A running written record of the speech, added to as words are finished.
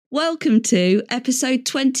Welcome to episode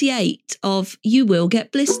 28 of You Will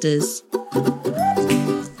Get Blisters. Hello.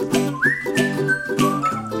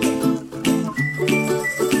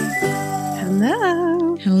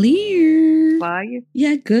 Hello. How are you?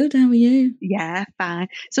 Yeah, good. How are you? Yeah, fine.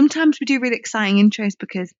 Sometimes we do really exciting intros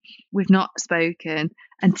because we've not spoken.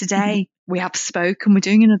 And today we have spoken. We're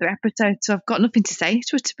doing another episode, so I've got nothing to say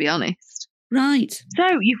to it, to be honest. Right.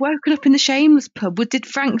 So you've woken up in the Shameless pub. Did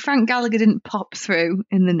Frank Gallagher didn't pop through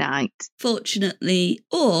in the night? Fortunately,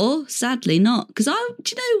 or sadly not, because do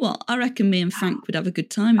you know what? I reckon me and Frank would have a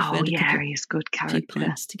good time if we had a couple, he's a good few character.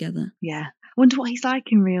 pints together. Yeah. I wonder what he's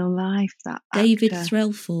like in real life, that David actor.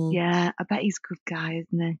 Threlfall. Yeah, I bet he's a good guy,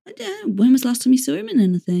 isn't he? I don't know. When was the last time you saw him in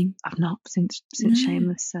anything? I've not since No.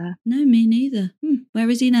 Shameless, sir. No, me neither. Where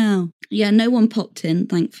is he now? Yeah, no one popped in,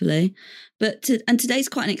 thankfully. And today's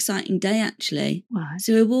quite an exciting day, actually. Why?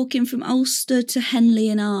 So we're walking from Ulster to Henley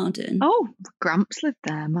in Arden. Oh, Gramps lived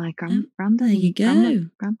there, my granddad. There you go.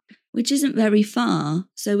 Which isn't very far.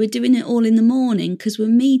 So we're doing it all in the morning because we're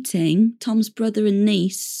meeting Tom's brother and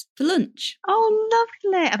niece for lunch. Oh,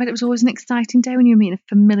 lovely. I bet it was always an exciting day when you were meeting a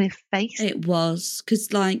familiar face. It was, because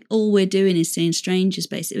all we're doing is seeing strangers,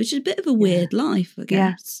 basically, which is a bit of a weird life, I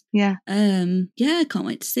guess. Yeah. Yeah, I can't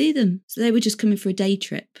wait to see them. So they were just coming for a day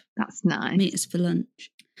trip. That's nice. Meet us for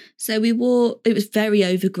lunch. So we wore, it was very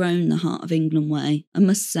overgrown, the Heart of England Way, I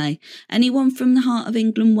must say. Anyone from the Heart of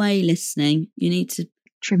England Way listening, you need to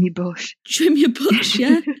trim your bush. Trim your bush,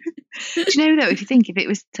 yeah. Do you know, though, if it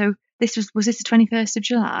was, so this was this the 21st of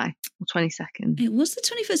July or 22nd? It was the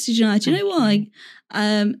 21st of July. Do you know why?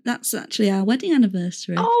 That's actually our wedding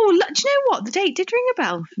anniversary. Oh, do you know what? The date did ring a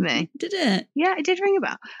bell for me. Did it? Yeah, it did ring a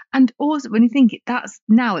bell. And also, when you think that's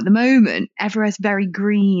now at the moment, everywhere's very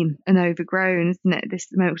green and overgrown, isn't it? This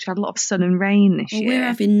moment, we've had a lot of sun and rain this year. We're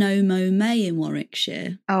having No Mow May in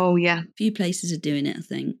Warwickshire. Oh, yeah. A few places are doing it, I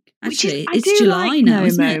think. Actually, it's July now,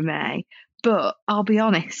 isn't it? No Mow May. But I'll be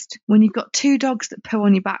honest, when you've got two dogs that poo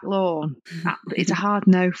on your back lawn, it's a hard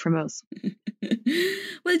no from us.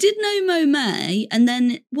 Well, it did No Mow May, and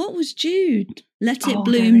then what was Jude? Let It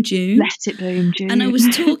Bloom June. Let It Bloom June. And I was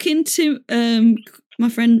talking to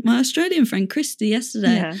my Australian friend Christy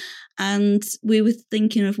yesterday, and we were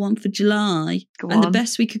thinking of one for July, the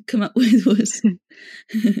best we could come up with was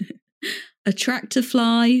a tractor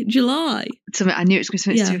fly July. Something I knew it was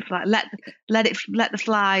going to be fly. Let the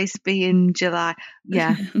flies be in July.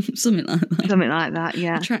 Yeah, something like that. Something like that.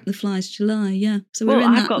 Yeah, attract the flies July. Yeah. So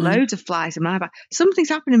I've got loads of flies in my back. Something's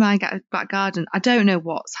happened in my back garden. I don't know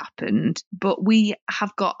what's happened, but we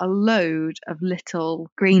have got a load of little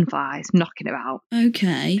green flies knocking about.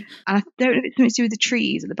 Okay. And I don't know if it's something to do with the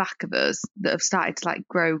trees at the back of us that have started to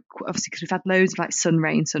grow. Obviously, because we've had loads of sun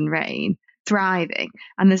rain. Thriving,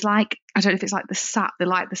 and there's I don't know if it's the sap, they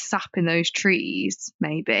like the sap in those trees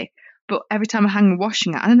maybe, but every time I hang the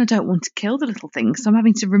washing out, and I don't want to kill the little things, so I'm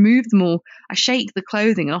having to remove them all. I shake the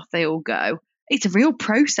clothing and off they all go. It's a real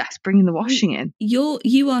process bringing the washing in.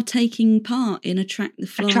 You are taking part in Attract the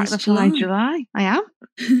Flies July. I am.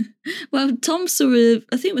 Well, Tom saw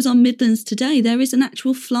I think it was on Midlands today, there is an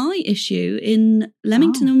actual fly issue in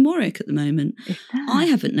Leamington and Warwick at the moment. I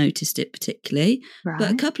haven't noticed it particularly, but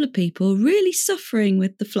a couple of people are really suffering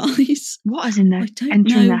with the flies. What is in there?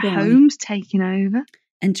 Entering their homes, taking over?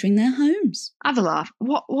 Entering their homes. Have a laugh.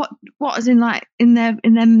 What is in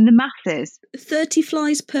the masses? 30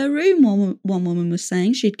 flies per room, one woman was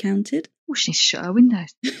saying she'd counted. Well, she needs to shut her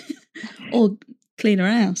windows. Or clean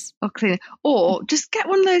her house. Or just get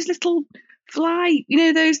one of those little fly,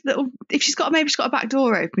 those little, if she's got a back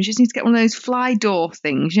door open, she just needs to get one of those fly door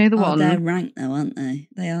things, the one. They're rank though, aren't they?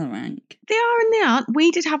 They are rank. They are and they aren't.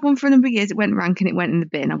 We did have one for a number of years. It went rank and it went in the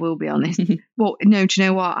bin, I will be honest. Well, no, do you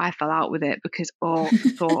know what? I fell out with it because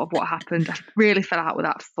thought of what happened. I really fell out with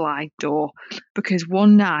that fly door because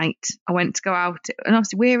one night I went to go out, and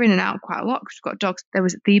obviously we're in and out quite a lot because we've got dogs. There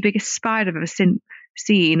was the biggest spider I've ever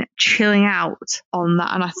seen chilling out on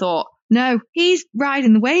that, and I thought, no, he's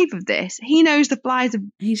riding the wave of this. He knows the flies are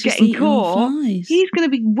getting caught. He's going to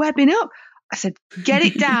be webbing up. I said, get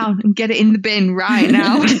it down and get it in the bin right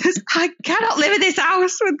now. I cannot live in this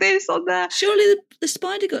house with this on there. Surely the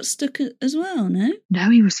spider got stuck as well, no? No,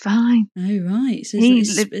 he was fine. Oh, right. So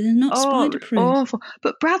they're not spider-proof. Awful.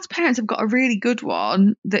 But Brad's parents have got a really good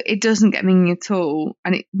one that it doesn't get minging at all.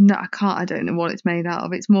 And I don't know what it's made out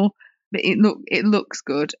of. It's more, but it looks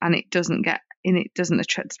good and it doesn't get, and it doesn't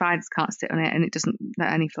attract, spiders can't sit on it, and it doesn't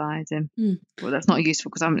let any flies in. Well, that's not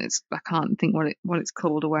useful because I can't think what it's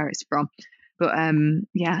called or where it's from. But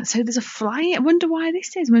yeah, so there's a fly. I wonder why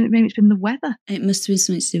this is. Maybe it's been the weather. It must have been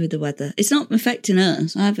something to do with the weather. It's not affecting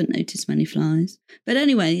us. I haven't noticed many flies. But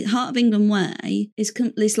anyway, Heart of England Way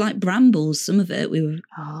it's like brambles. Some of it we were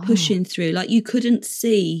pushing through. Like you couldn't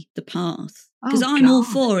see the path. Because I'm all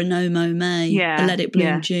for a no mow May, a let it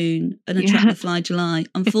bloom June, and a track the fly July.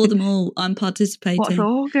 I'm for them all. I'm participating. What's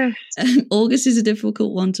August? August is a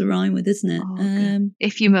difficult one to rhyme with, isn't it?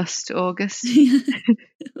 If you must, August.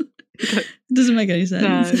 It doesn't make any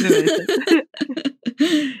sense. No.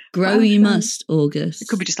 Grow you must, August. It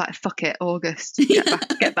could be just like, fuck it, August.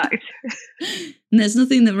 Get back. And there's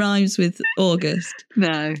nothing that rhymes with August.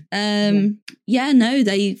 No. No,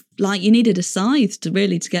 they you needed a scythe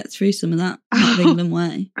to get through some of that Heart of England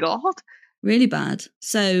Way. God. Really bad.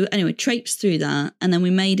 So anyway, traipsed through that, and then we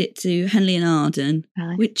made it to Henley and Arden,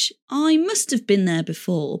 which I must have been there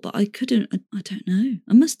before, but I couldn't. I don't know.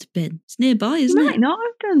 I must have been. It's nearby, isn't it? You might not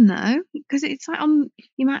have done though, because it's like on.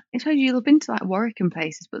 I suppose you'll have been to like Warwick and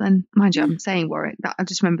places, but then mind you, I'm saying Warwick. That I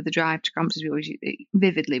just remember the drive to Crampton. We always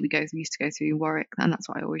vividly used to go through Warwick, and that's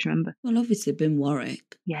what I always remember. Well, obviously, been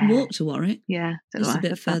Warwick. Yeah, walked to Warwick. Yeah, it's a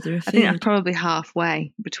bit further afield. I think that's probably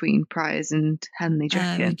halfway between Priors and Henley.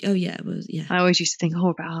 Yeah, it was. Yeah, I always used to think,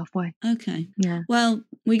 about halfway. Okay. Yeah. Well,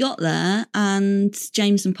 we got there, and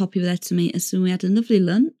James and Poppy were there to meet us, and we had a lovely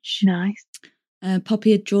lunch. Nice.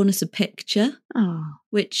 Poppy had drawn us a picture,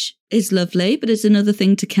 which is lovely, but it's another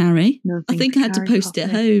thing to carry. I think I had to post it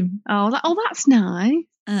home. Oh, that's nice.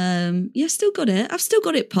 Yeah, still got it. I've still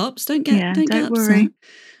got it, Pops. Don't get upset. Worry.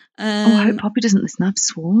 I hope Poppy doesn't listen. I've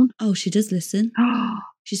sworn. Oh, she does listen.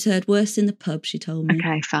 She's heard worse in the pub, she told me.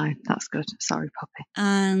 Okay, fine. That's good. Sorry, Poppy.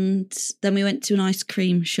 And then we went to an ice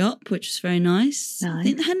cream shop, which was very nice. I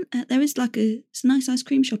think there is it's a nice ice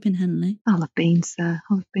cream shop in Henley. I'll have been, sir.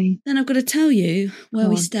 I'll have been. Then I've got to tell you where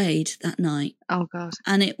we stayed that night. Oh, God.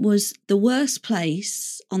 And it was the worst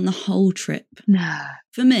place on the whole trip. No.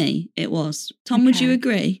 For me, it was. Tom, would you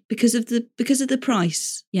agree? Because of the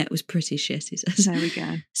price. Yeah, it was pretty shit, he says. There we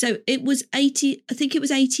go. So it was 80, I think it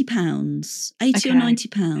was £80, 80 or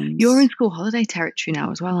 £90. You're in school holiday territory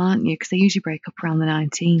now as well, aren't you? Because they usually break up around the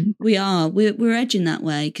 19th. We are. We're edging that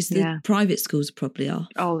way because the private schools are probably off.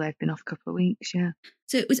 Oh, they've been off a couple of weeks, yeah.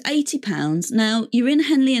 So it was £80. Now, you're in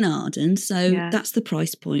Henley and Arden, so that's the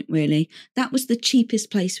price point, really. That was the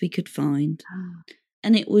cheapest place we could find.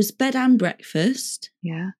 And it was bed and breakfast.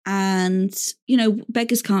 Yeah. And,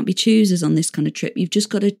 beggars can't be choosers on this kind of trip. You've just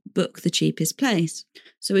got to book the cheapest place.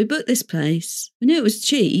 So we booked this place. We knew it was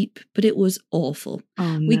cheap, but it was awful.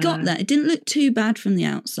 Oh, no. We got there. It didn't look too bad from the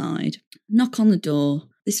outside. Knock on the door.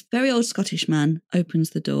 This very old Scottish man opens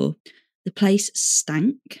the door. The place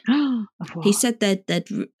stank. He said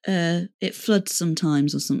it floods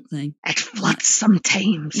sometimes or something. It floods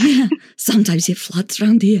sometimes. Yeah, sometimes it floods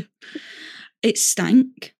round here. It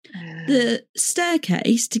stank. The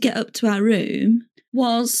staircase to get up to our room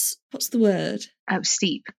was, what's the word?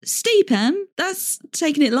 Steep. Steep, Em. That's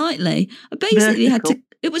taking it lightly. I basically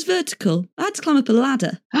it was vertical. I had to climb up a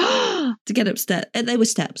ladder to get upstairs. They were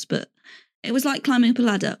steps, but it was like climbing up a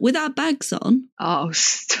ladder with our bags on. Oh,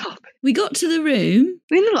 stop. We got to the room.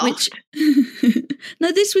 In the loft?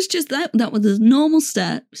 No, this was just that were the normal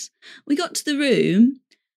steps. We got to the room.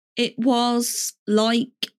 It was like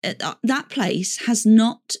that place has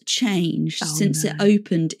not changed since it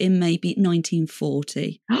opened in maybe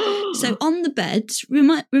 1940. So on the bed,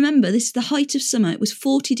 remember, this is the height of summer. It was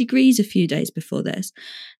 40 degrees a few days before this.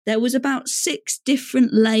 There was about 6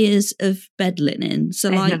 different layers of bed linen. So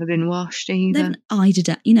they've never been washed either.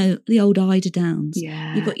 The old eiderdowns.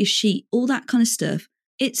 Yeah. You've got your sheet, all that kind of stuff.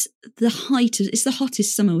 It's the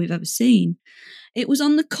hottest summer we've ever seen. It was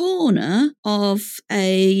on the corner of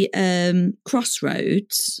a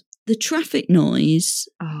crossroads. The traffic noise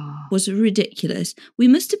was ridiculous. We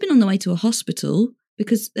must have been on the way to a hospital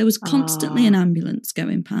because there was constantly an ambulance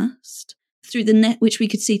going past through the net, which we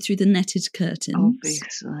could see through the netted curtains.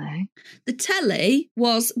 Obviously. The telly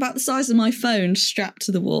was about the size of my phone strapped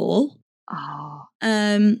to the wall.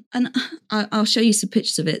 And I'll show you some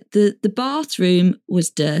pictures of it. The bathroom was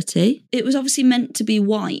dirty. It was obviously meant to be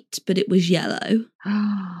white, but it was yellow.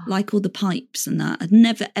 Like all the pipes and that had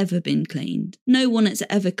never ever been cleaned. No one has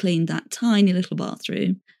ever cleaned that tiny little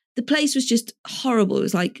bathroom. The place was just horrible. It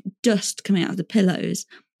was like dust coming out of the pillows.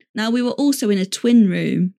 Now, we were also in a twin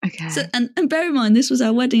room. Okay. So, and bear in mind, this was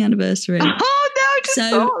our wedding anniversary. Oh, no, I just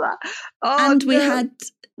saw that. And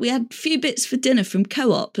we had a few bits for dinner from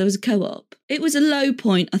Co-op. There was a Co-op. It was a low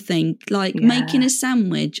point, I think, making a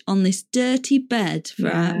sandwich on this dirty bed for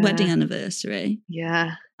our wedding anniversary.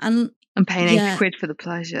 Yeah. And paying £80 for the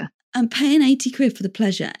pleasure. I'm paying 80 quid for the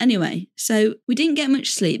pleasure. Anyway, so we didn't get much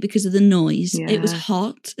sleep because of the noise. Yeah. It was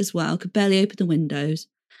hot as well. Could barely open the windows.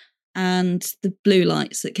 And the blue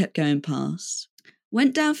lights that kept going past.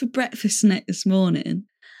 Went down for breakfast this morning.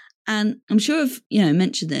 And I'm sure I've,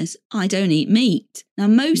 mentioned this. I don't eat meat. Now,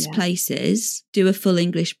 most places do a full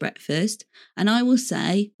English breakfast. And I will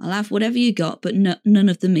say, I'll have whatever you got, but none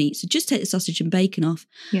of the meat. So just take the sausage and bacon off.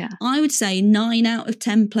 Yeah. I would say 9 out of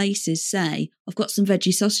 10 places say, I've got some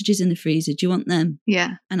veggie sausages in the freezer. Do you want them?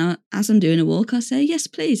 Yeah. And as I'm doing a walk, I say, yes,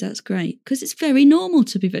 please. That's great. Because it's very normal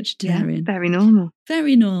to be vegetarian. Yeah, very normal.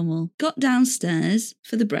 Very normal. Got downstairs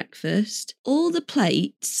for the breakfast. All the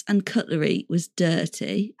plates and cutlery was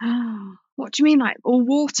dirty. What do you mean, like all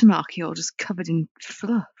watermarky or just covered in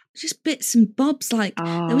fluff? Just bits and bobs. Like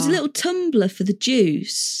there was a little tumbler for the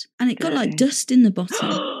juice and it got like dust in the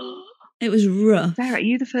bottom. It was rough. Sarah, are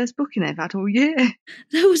you the first booking they've had all year?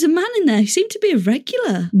 There was a man in there. He seemed to be a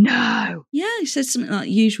regular. No. Yeah, he said something like,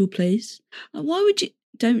 usual, please. Like, why would you...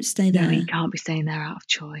 Don't stay there. No, you can't be staying there out of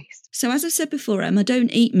choice. So as I said before, Em, I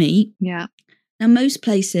don't eat meat. Yeah. Now, most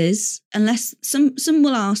places, unless some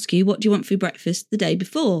will ask you, what do you want for your breakfast the day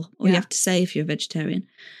before? Or you have to say if you're a vegetarian.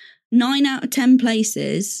 9 out of 10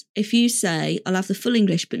 places, if you say, I'll have the full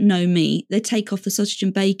English but no meat, they take off the sausage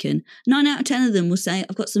and bacon. 9 out of 10 of them will say,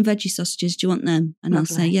 I've got some veggie sausages, do you want them? And I'll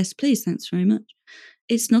say, yes, please, thanks very much.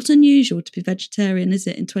 It's not unusual to be vegetarian, is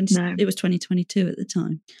it? No. It was 2022 at the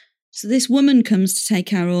time. So this woman comes to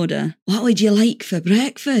take our order. What would you like for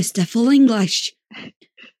breakfast? A full English?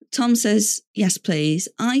 Tom says, yes, please.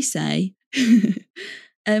 I say...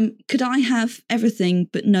 could I have everything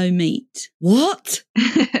but no meat? What?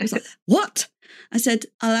 I was like, what? I said,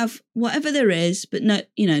 I'll have whatever there is, but no,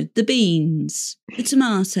 the beans, the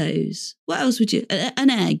tomatoes. What else would you? An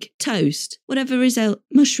egg, toast, whatever is out.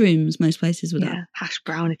 Mushrooms, most places would have. Hash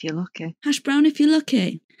brown if you're lucky. Hash brown if you're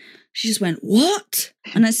lucky. She just went, what?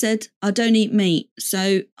 And I said, I don't eat meat,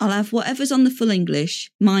 so I'll have whatever's on the full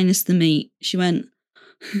English minus the meat. She went...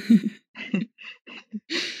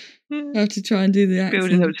 I have to try and do the accent.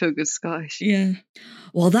 Building up to a good Scottish. Yeah.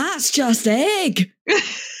 Well, that's just egg.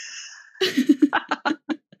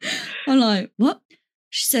 I'm like, what?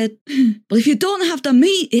 She said, well, if you don't have the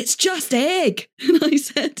meat, it's just egg. And I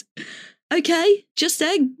said, okay, just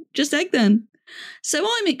egg then. So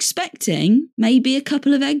I'm expecting maybe a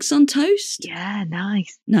couple of eggs on toast. Yeah,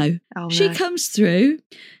 nice. No. She comes through,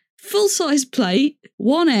 full-size plate,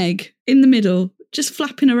 1 egg in the middle, just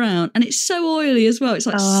flapping around, and it's so oily as well. It's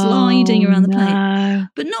like sliding around the plate,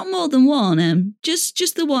 but not more than 1.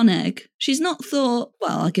 Just the 1 egg. She's not thought,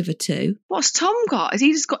 well, I'll give her 2. What's Tom got? Has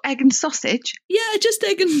he just got egg and sausage? Yeah, just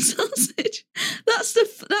egg and sausage. That's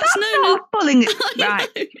not pulling it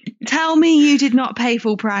right. Tell me you did not pay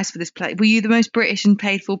full price for this plate. Were you the most British and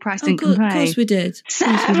paid full price? Didn't complain? Of course we did.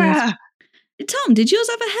 Sarah. Tom, did yours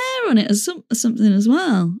have a hair on it or something as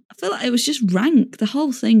well? I feel like it was just rank. The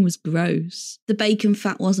whole thing was gross. The bacon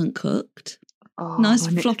fat wasn't cooked. Nice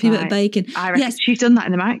floppy bit of bacon. I reckon she's done that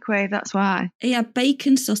in the microwave, that's why. He had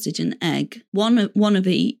bacon, sausage and egg, one of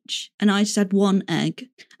each, and I just had 1 egg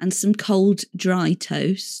and some cold, dry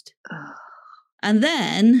toast. And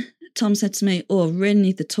then Tom said to me, I really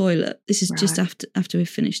need the toilet. This is just after we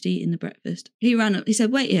finished eating the breakfast. He ran up, he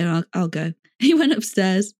said, wait here, I'll go. He went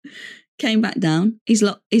upstairs. Came back down. He's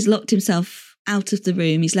locked himself out of the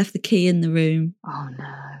room. He's left the key in the room. Oh,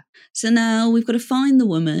 no. So now we've got to find the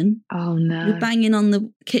woman. Oh, no. We're banging on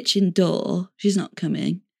the kitchen door. She's not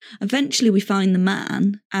coming. Eventually we find the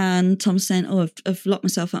man and Tom's saying, I've locked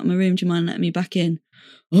myself out of my room. Do you mind letting me back in?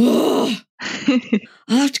 Oh,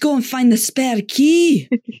 I'll have to go and find the spare key.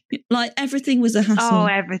 Like everything was a hassle. Oh,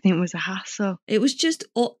 everything was a hassle. It was just,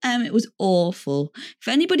 it was awful. If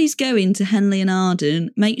anybody's going to Henley and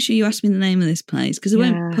Arden, make sure you ask me the name of this place because I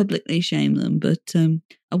won't publicly shame them, but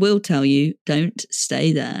I will tell you, don't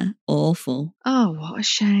stay there. Awful. Oh, what a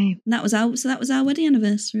shame. And that was our wedding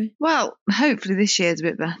anniversary. Well, hopefully this year's a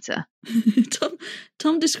bit better.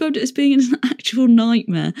 Tom described it as being an actual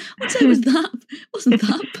nightmare. I'd say it wasn't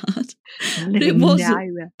that bad. But it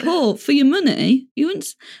wasn't. Poor for your money.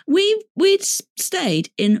 We'd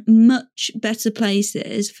stayed in much better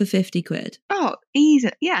places for 50 quid. Oh, easy.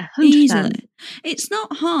 Yeah, 100%. Easily. It's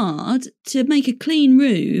not hard to make a clean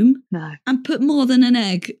room and put more than an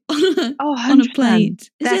egg on a plate.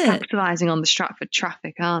 They're capitalising on the Stratford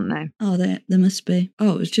traffic, aren't they? Oh, there must be.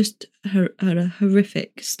 Oh, it was just a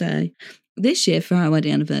horrific stay. This year for our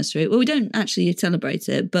wedding anniversary, well, we don't actually celebrate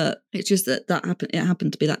it, but it's just that happened. It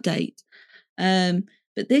happened to be that date.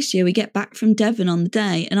 But this year we get back from Devon on the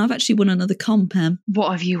day, and I've actually won another comp, Em.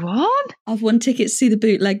 What have you won? I've won tickets to see the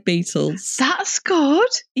Bootleg Beatles. That's good.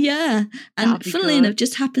 Yeah. And funnily enough,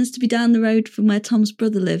 just happens to be down the road from where Tom's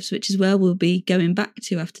brother lives, which is where we'll be going back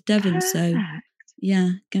to after Devon. Perfect. So, yeah,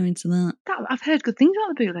 going to that. I've heard good things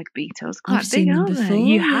about the Bootleg Beatles. Quite I've seen them before.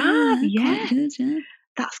 You have? Yeah. Quite good, yeah.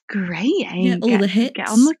 That's great, eh? Yeah, all the hits. Get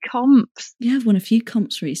on the comps. Yeah, I've won a few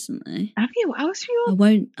comps recently. Have you? What else have you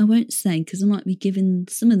won? I won't say because I might be giving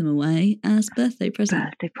some of them away as birthday presents.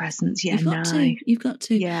 Birthday presents, yeah, You've got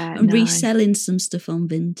to. Yeah, I'm reselling some stuff on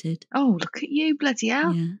Vinted. Oh, look at you, bloody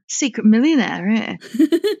hell. Yeah. Secret millionaire, eh?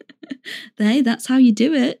 Hey, that's how you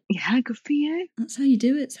do it. Yeah, good for you. That's how you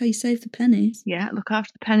do it. It's how you save the pennies. Yeah, look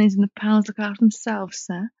after the pennies and the pounds look after themselves,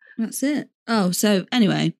 sir. That's it. Oh, so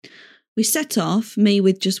anyway, we set off, me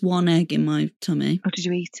with just one egg in my tummy. Oh, did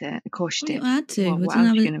you eat it? Of course you did. I had to. Well, what else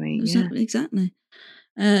are you going to eat? Exactly.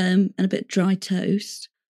 And a bit of dry toast.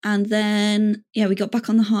 And then, we got back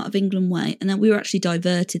on the Heart of England way. And then we were actually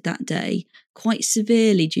diverted that day quite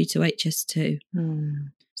severely due to HS2.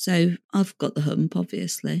 So I've got the hump,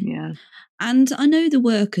 obviously. Yeah. And I know the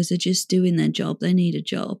workers are just doing their job. They need a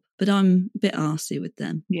job. But I'm a bit arsey with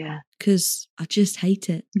them. Yeah. Because I just hate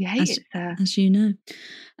it. You hate it, sir. As you know.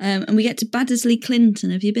 And we get to Baddesley Clinton.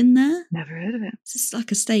 Have you been there? Never heard of it. It's just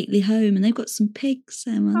like a stately home. And they've got some pigs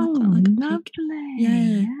there. Oh, like lovely.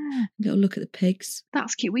 Yeah. Little look at the pigs.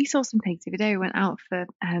 That's cute. We saw some pigs the other day. We went out for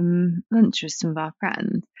lunch with some of our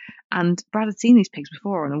friends. And Brad had seen these pigs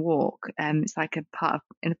before on a walk. It's like in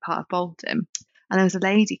a part of Bolton. And there was a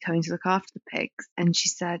lady coming to look after the pigs, and she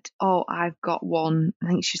said, "Oh, I've got one." I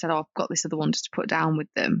think she said, "Oh, I've got this other one just to put down with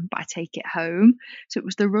them, but I take it home." So it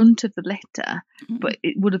was the runt of the litter, but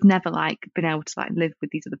it would have never been able to live with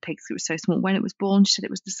these other pigs. It was so small. When it was born, she said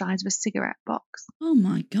it was the size of a cigarette box. Oh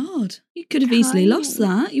my God! You could have easily lost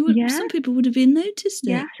that. You would. Yeah. Some people would have been noticed it.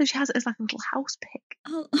 Yeah. So she has it as like a little house pig.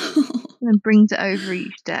 Oh. And then brings it over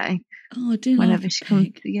each day. Oh, I do. Whenever she comes.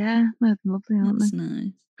 Yeah, they're lovely, aren't they? That's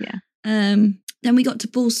nice. Yeah. Then we got to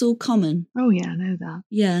Balsall Common. Oh, yeah, I know that.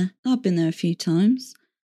 Yeah, I've been there a few times.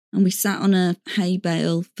 And we sat on a hay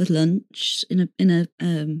bale for lunch in a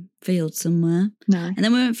field somewhere. Nice. And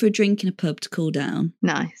then we went for a drink in a pub to cool down.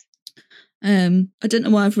 Nice. I don't know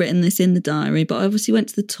why I've written this in the diary, but I obviously went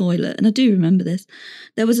to the toilet, and I do remember this.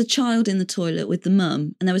 There was a child in the toilet with the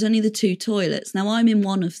mum, and there was only the two toilets. Now, I'm in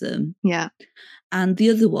one of them. Yeah. And the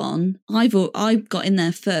other one, I got in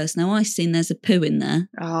there first. Now, I've seen there's a poo in there.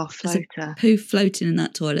 Oh, floater. There's a poo floating in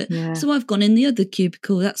that toilet. Yeah. So I've gone in the other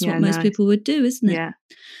cubicle. That's what most people would do, isn't it? Yeah.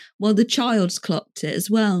 Well, the child's clocked it as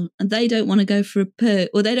well. And they don't want to go for a poo.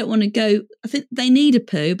 Or they don't want to go. I think they need a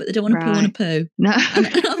poo, but they don't want to poo on a poo. No.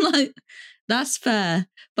 And I'm like, that's fair.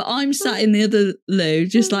 But I'm sat in the other loo,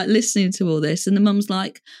 just listening to all this. And the mum's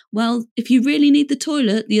like, well, if you really need the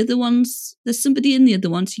toilet, the other ones, there's somebody in the other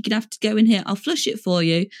one, so you're going to have to go in here. I'll flush it for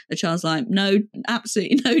you. The child's like, no,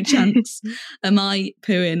 absolutely no chance. Am I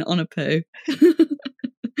pooing on a poo?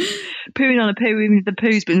 Pooing on a poo, even if the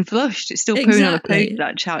poo's been flushed, it's still pooing on a poo.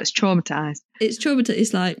 That child, it's traumatised. It's traumatised.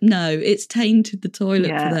 It's like, no, it's tainted the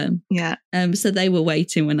toilet for them. Yeah. So they were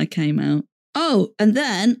waiting when I came out. Oh, and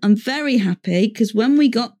then I'm very happy because when we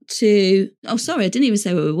got to... Oh, sorry, I didn't even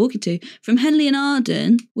say where we were walking to. From Henley and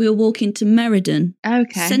Arden, we were walking to Meriden.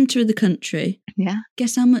 Okay. Centre of the country. Yeah.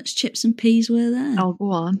 Guess how much chips and peas were there? Oh,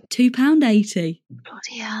 go on. £2.80.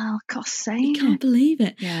 Bloody hell, cost save. You can't believe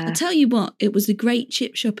it. Yeah. I tell you what, it was a great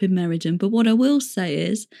chip shop in Meriden, but what I will say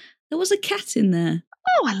is there was a cat in there.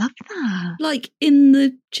 Oh, I love that. In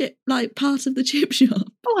the chip, part of the chip shop.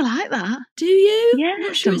 Oh, I like that. Do you? Yeah. I'm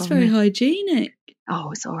not sure it's very hygienic. Oh,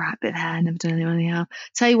 it's all right, bit there. Never done anyone anyhow.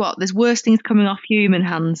 Tell you what, there's worse things coming off human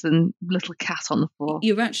hands than little cat on the floor.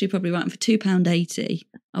 You're actually probably right. For £2.80,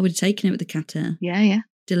 I would have taken it with the cat hair. Yeah.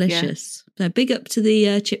 Delicious. Yeah. So big up to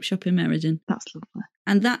the chip shop in Meriden. That's lovely.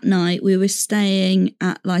 And that night we were staying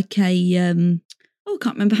at I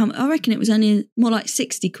can't remember how much. I reckon it was only more like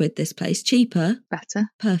 60 quid, this place. Cheaper. Better.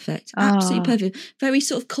 Perfect. Absolutely perfect. Very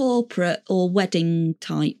sort of corporate or wedding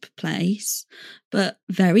type place, but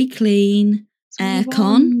very clean.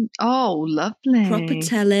 Aircon. Oh, lovely. Proper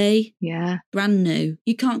telly. Yeah. Brand new.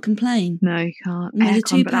 You can't complain. No, you can't. With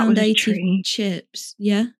the £2.80 chips.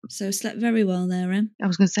 Yeah. So I slept very well there, Em. I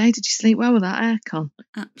was going to say, did you sleep well with that aircon?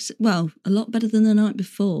 Well, a lot better than the night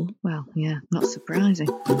before. Well, yeah, not surprising.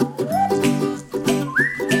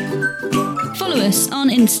 Follow us on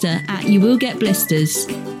Insta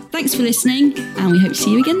 @YouWillGetBlisters. Thanks for listening, and we hope to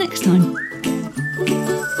see you again next time.